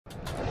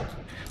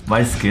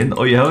My skin?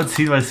 Oh, you haven't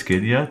seen my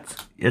skin yet?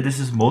 Yeah, this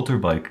is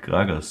Motorbike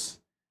Gragas.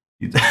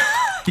 You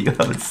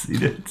haven't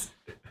seen it?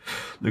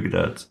 Look at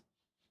that.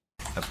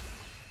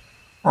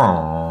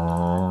 Aww.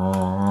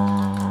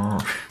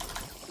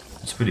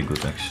 It's pretty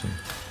good actually.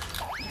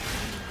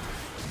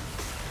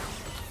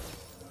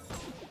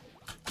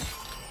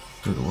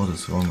 Dude, what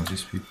is wrong with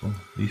these people?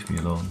 Leave me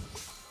alone.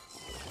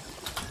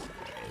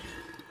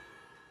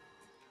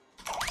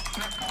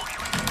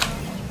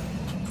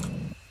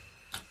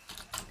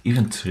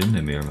 Even trim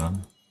them here,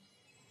 man.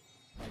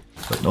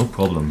 But no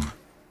problem.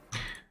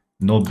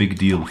 No big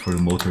deal for a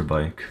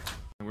motorbike.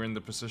 We're in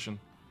the position.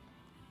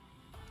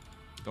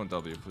 Don't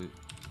W, please.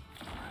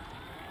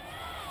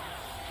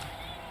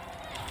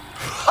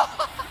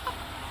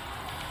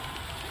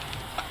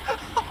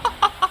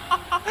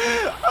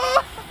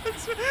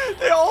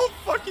 They all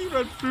fucking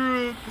run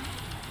through it.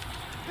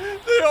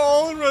 They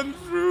all run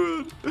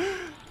through it.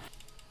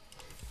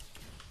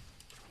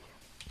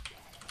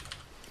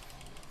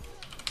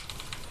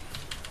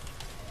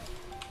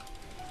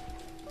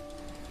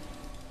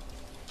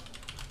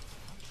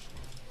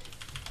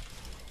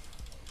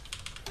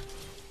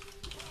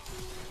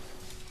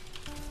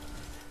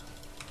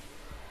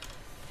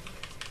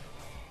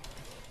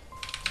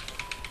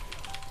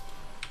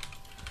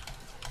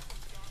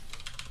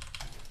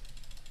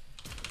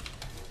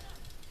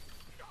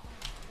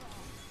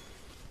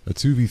 A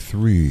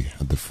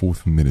 2v3 at the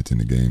 4th minute in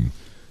the game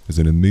is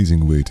an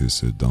amazing way to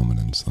assert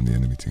dominance on the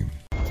enemy team.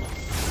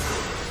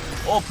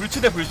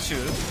 불츠 대 불츠.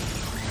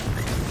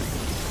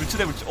 불츠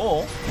대 불츠.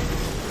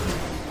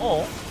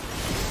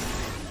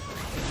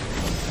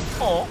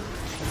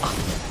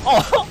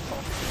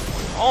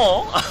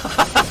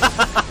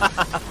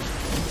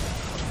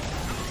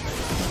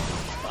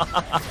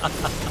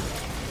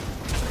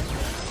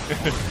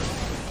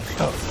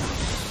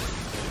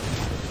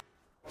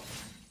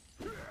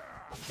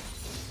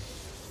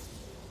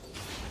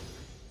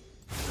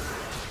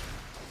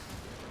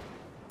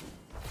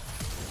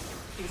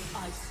 If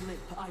I slip,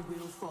 I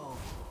will fall.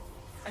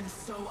 And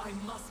so I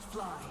must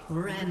fly.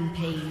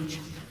 Rampage.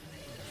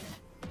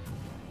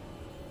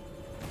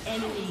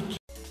 Enemy.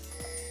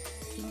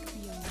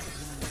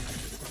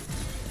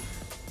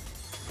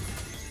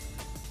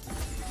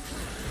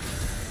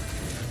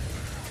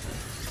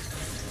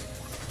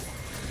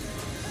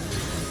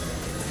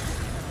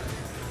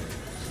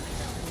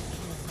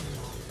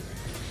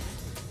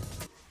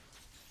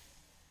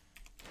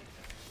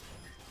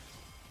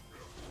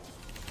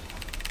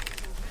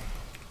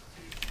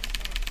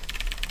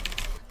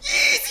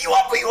 Easy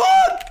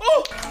 1v1!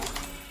 Oh!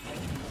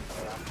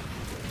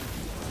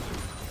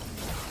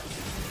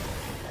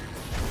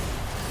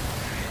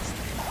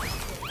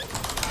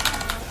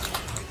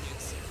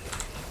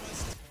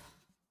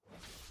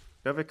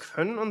 Ja, wir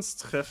können uns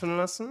treffen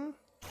lassen.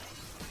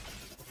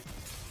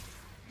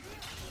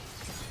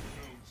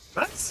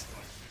 Was?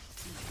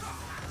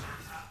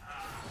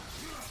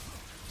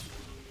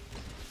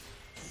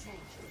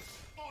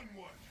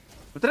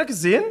 Habt ihr das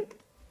gesehen?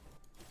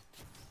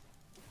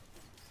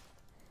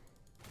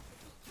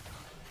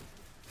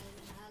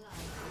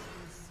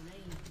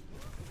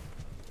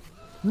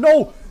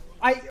 No!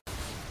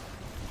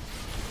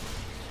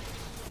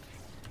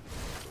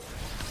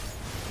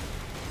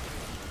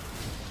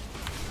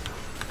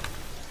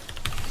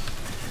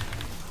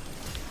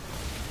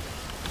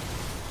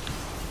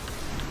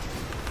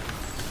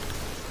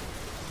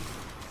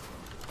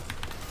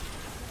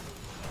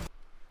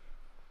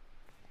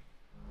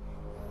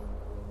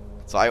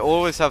 So I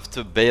always have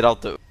to bait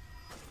out the...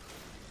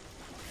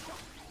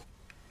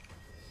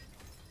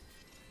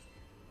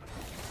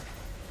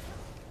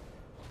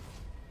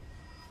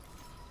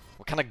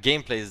 What kind of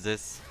gameplay is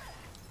this?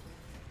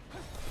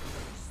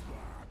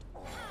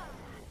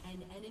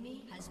 An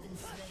enemy has been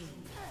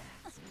slain.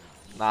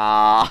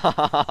 Nah.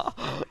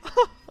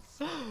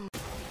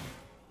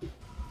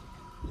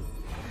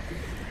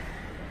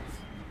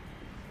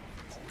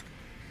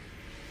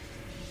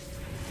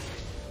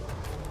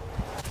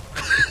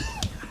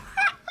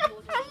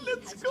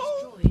 Let's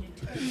go.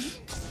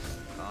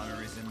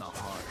 Honor is in the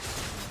heart.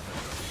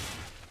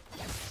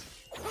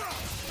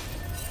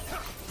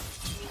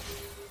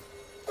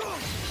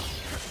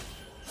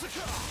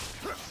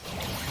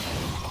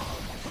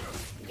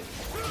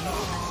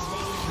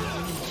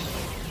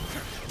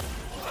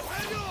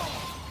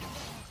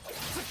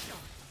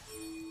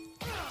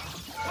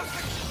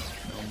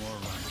 No more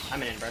run.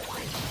 I'm in, bro.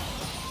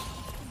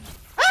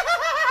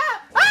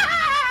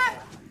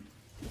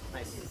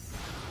 Nice.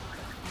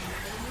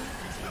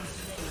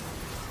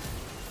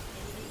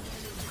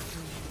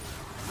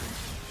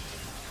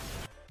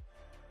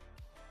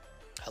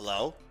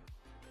 Hello?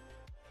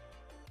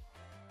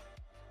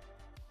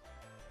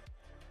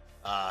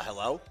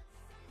 Hello?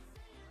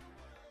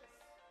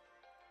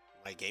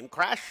 My game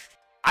crashed?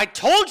 I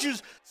told you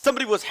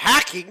somebody was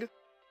hacking!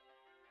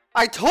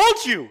 I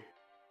told you!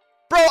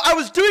 Bro, I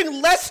was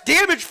doing less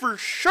damage for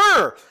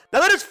sure! Now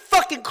that just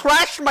fucking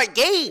crashed my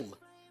game!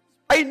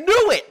 I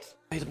knew it!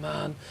 Wait,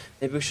 man.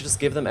 Maybe we should just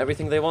give them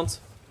everything they want?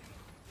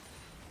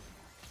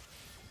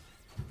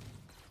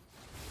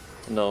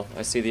 No,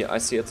 I see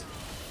it.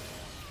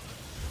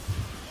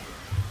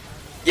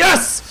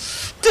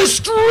 Yes!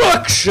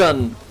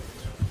 Destruction!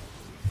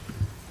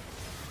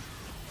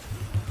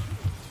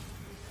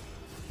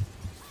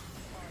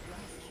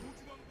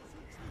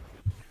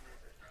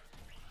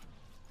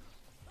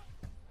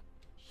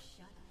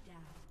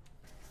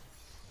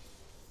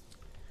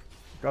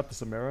 Got the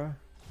Samara.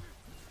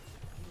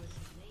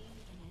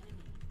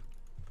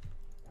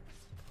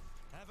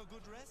 Have a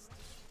good rest.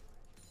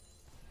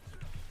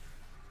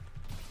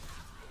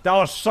 That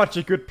was such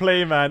a good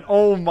play, man.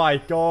 Oh my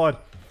god.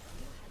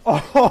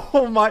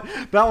 Oh my.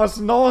 That was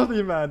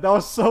naughty, man. That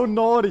was so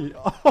naughty.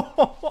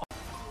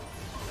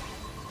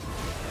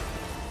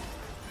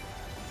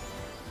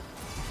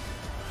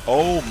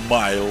 Oh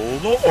my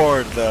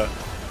lord.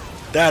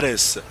 That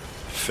is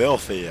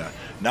filthy.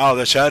 Now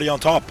the cherry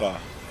on top.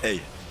 Hey.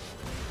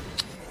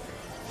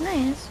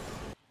 Nice.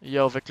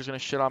 Yo, Victor's gonna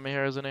shit on me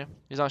here, isn't he?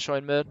 He's not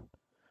showing mid.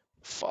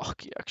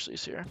 Fuck, he actually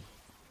is here.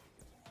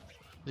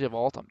 Does he have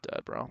ult? I'm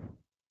dead, bro.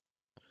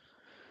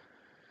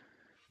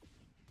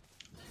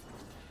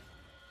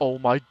 Oh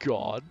my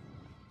god.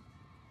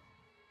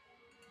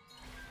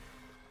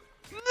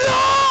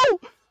 No!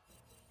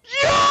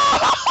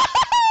 Yeah!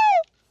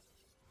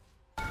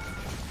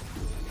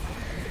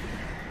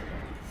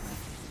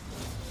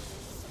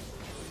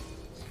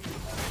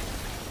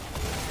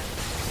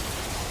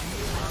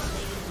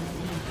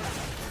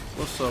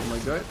 What's up, my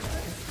guy?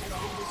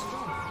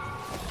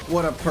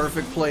 What a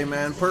perfect play,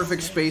 man.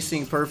 Perfect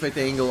spacing, perfect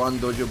angle,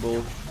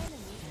 undodgeable.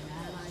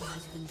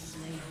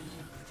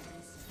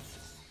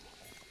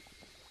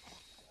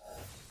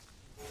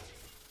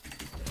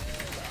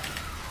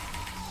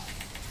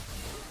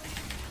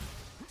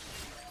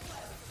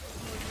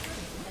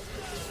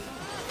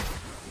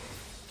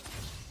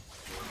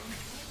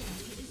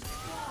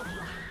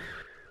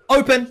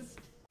 Open!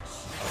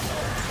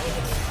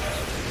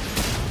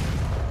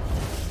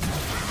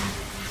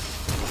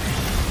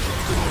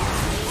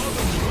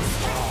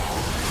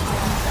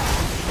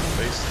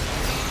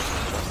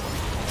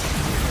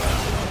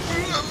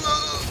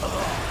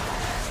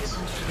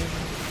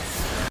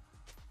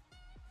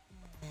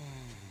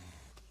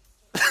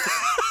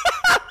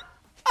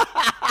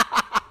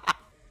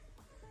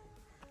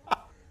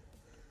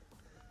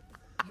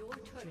 Your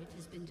turret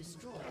has been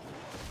destroyed.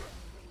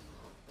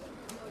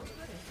 Your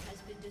turret has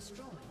been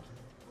destroyed.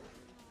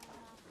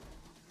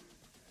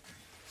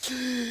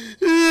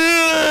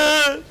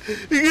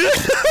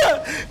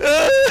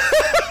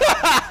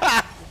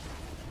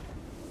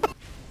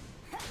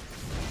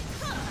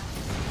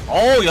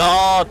 어우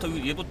야,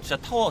 얘도 진짜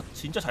타워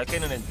진짜 잘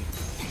깨는 애인데.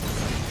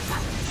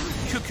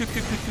 큐.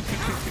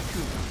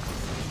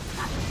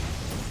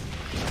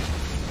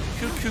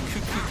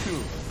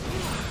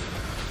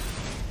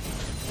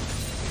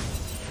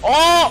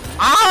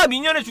 아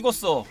미니언에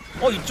죽었어.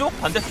 이쪽?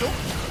 반대쪽?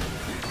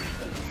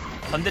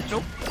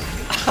 반대쪽?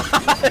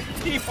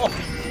 티모.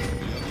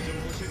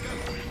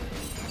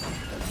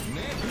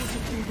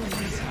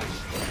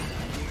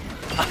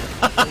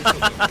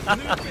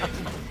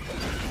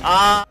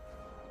 아.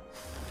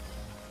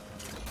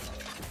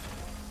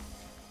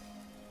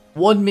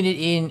 1 minute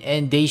in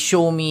and they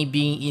show me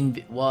being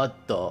in. What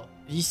the?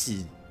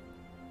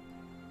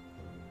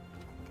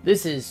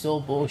 This is so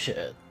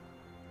bullshit.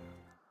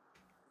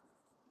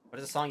 What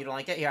is the song you don't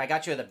like it? Here, I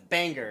got you the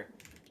banger.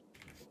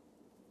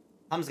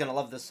 Hum's gonna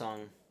love this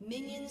song.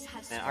 Minions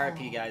have Man,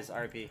 RP guys,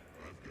 RP.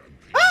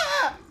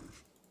 Oh.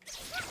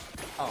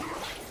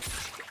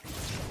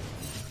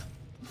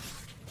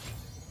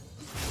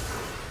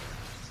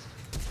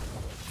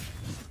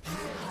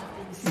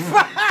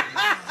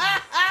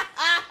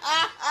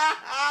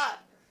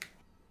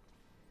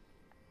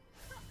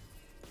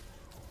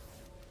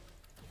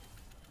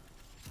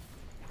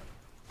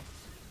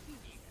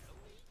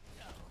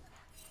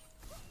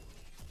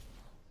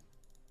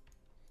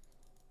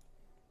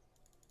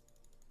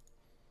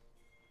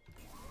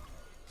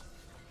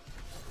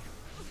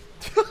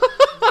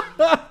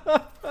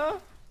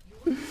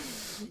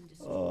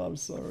 Oh, I'm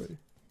sorry.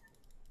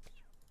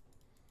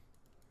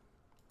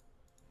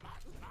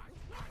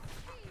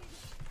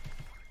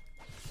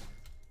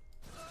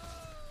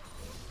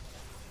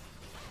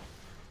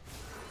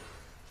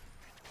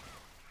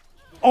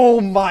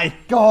 Oh my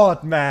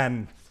god,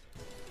 man!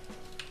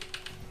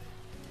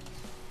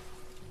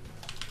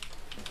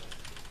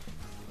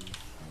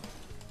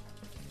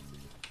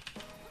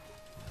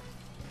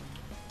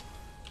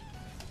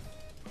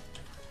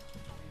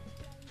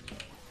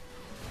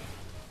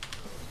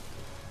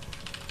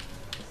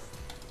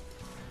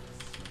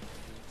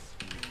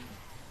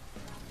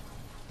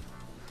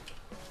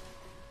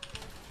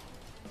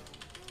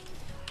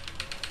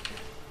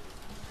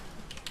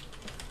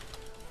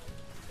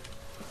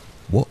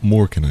 What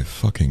more can I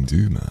fucking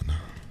do, man?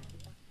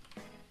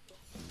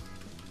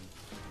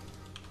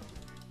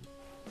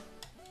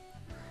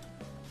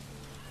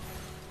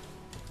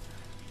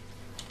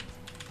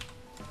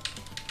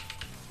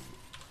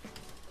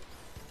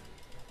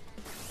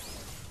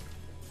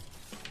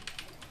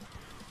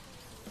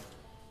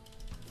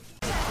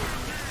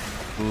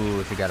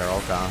 Ooh, she got her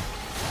ult on.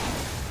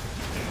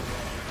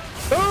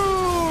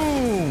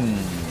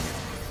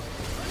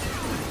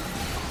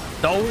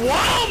 The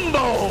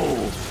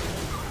Wombo!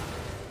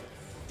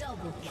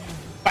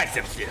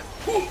 Biceps here.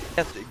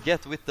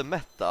 Get with the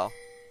meta.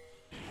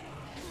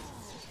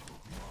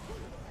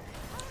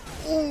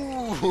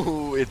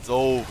 Ooh, it's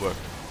over.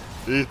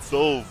 It's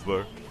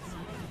over.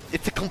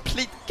 It's a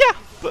complete gap.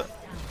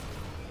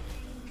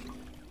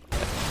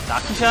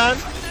 마크샨.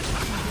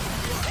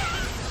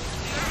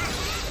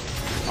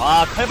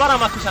 아, 칼바람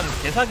마크샨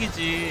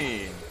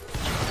개사기지.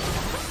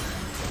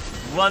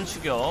 무한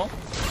추격.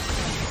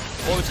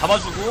 이거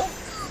잡아주고.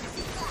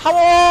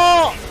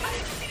 타워!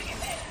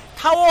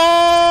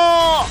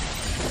 타워!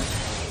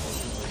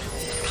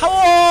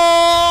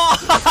 타워!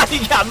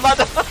 이게 안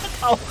맞아.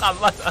 타워가 안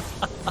맞아.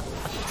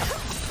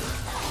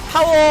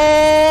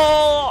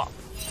 타워!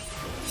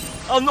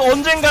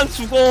 언젠간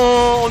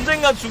죽어.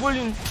 언젠간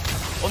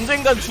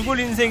죽을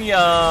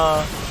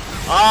인생이야.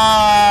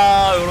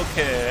 아,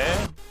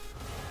 요렇게.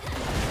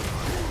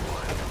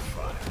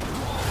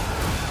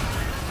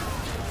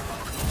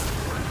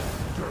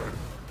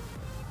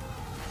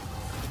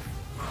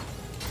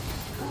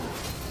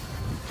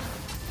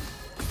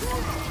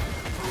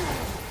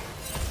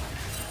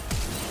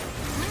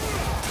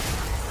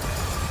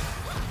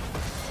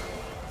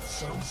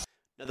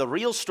 Now, the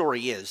real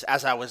story is,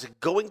 as I was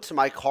going to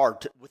my car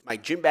with my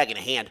gym bag in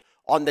hand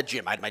on the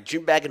gym, I had my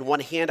gym bag in one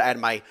hand, I had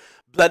my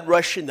blood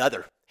rush in the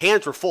other.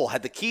 Hands were full.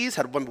 Had the keys,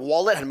 had my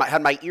wallet, had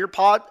my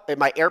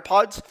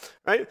AirPods,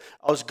 right?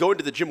 I was going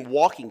to the gym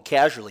walking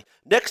casually.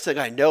 Next thing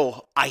I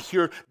know, I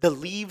hear the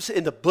leaves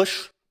in the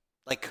bush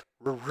like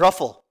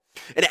ruffle.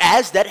 And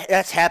as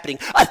that's happening,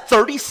 a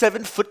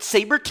 37-foot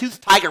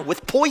saber-toothed tiger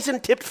with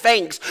poison-tipped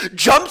fangs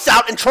jumps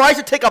out and tries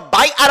to take a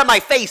bite out of my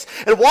face.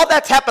 And while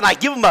that's happening, I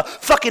give him a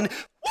fucking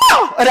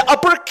an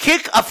upper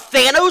kick of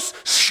Thanos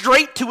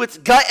straight to its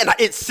gut, and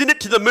it sent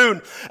it to the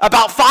moon.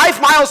 About 5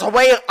 miles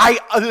away,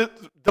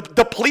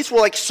 the police were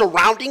like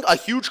surrounding a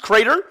huge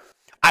crater.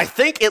 I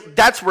think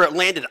that's where it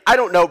landed. I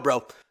don't know,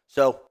 bro.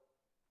 So,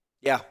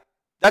 yeah,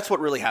 that's what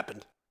really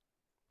happened.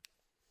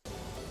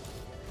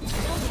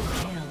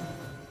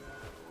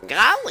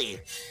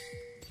 Golly!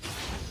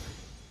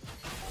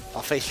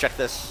 I'll face check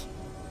this.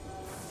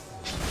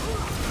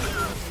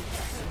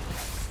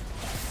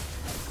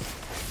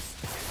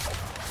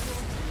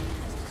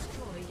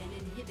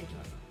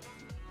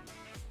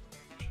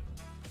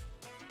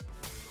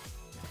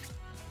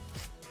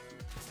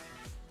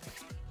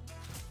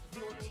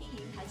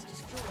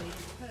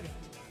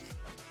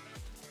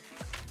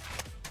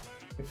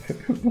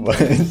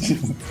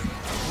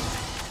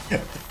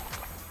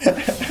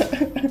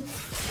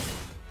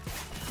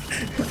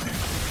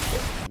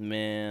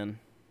 Man.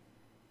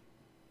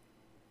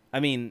 I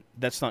mean,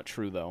 that's not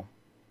true, though.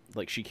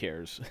 Like, she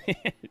cares.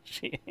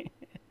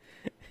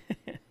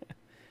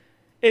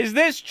 Is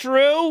this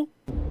true?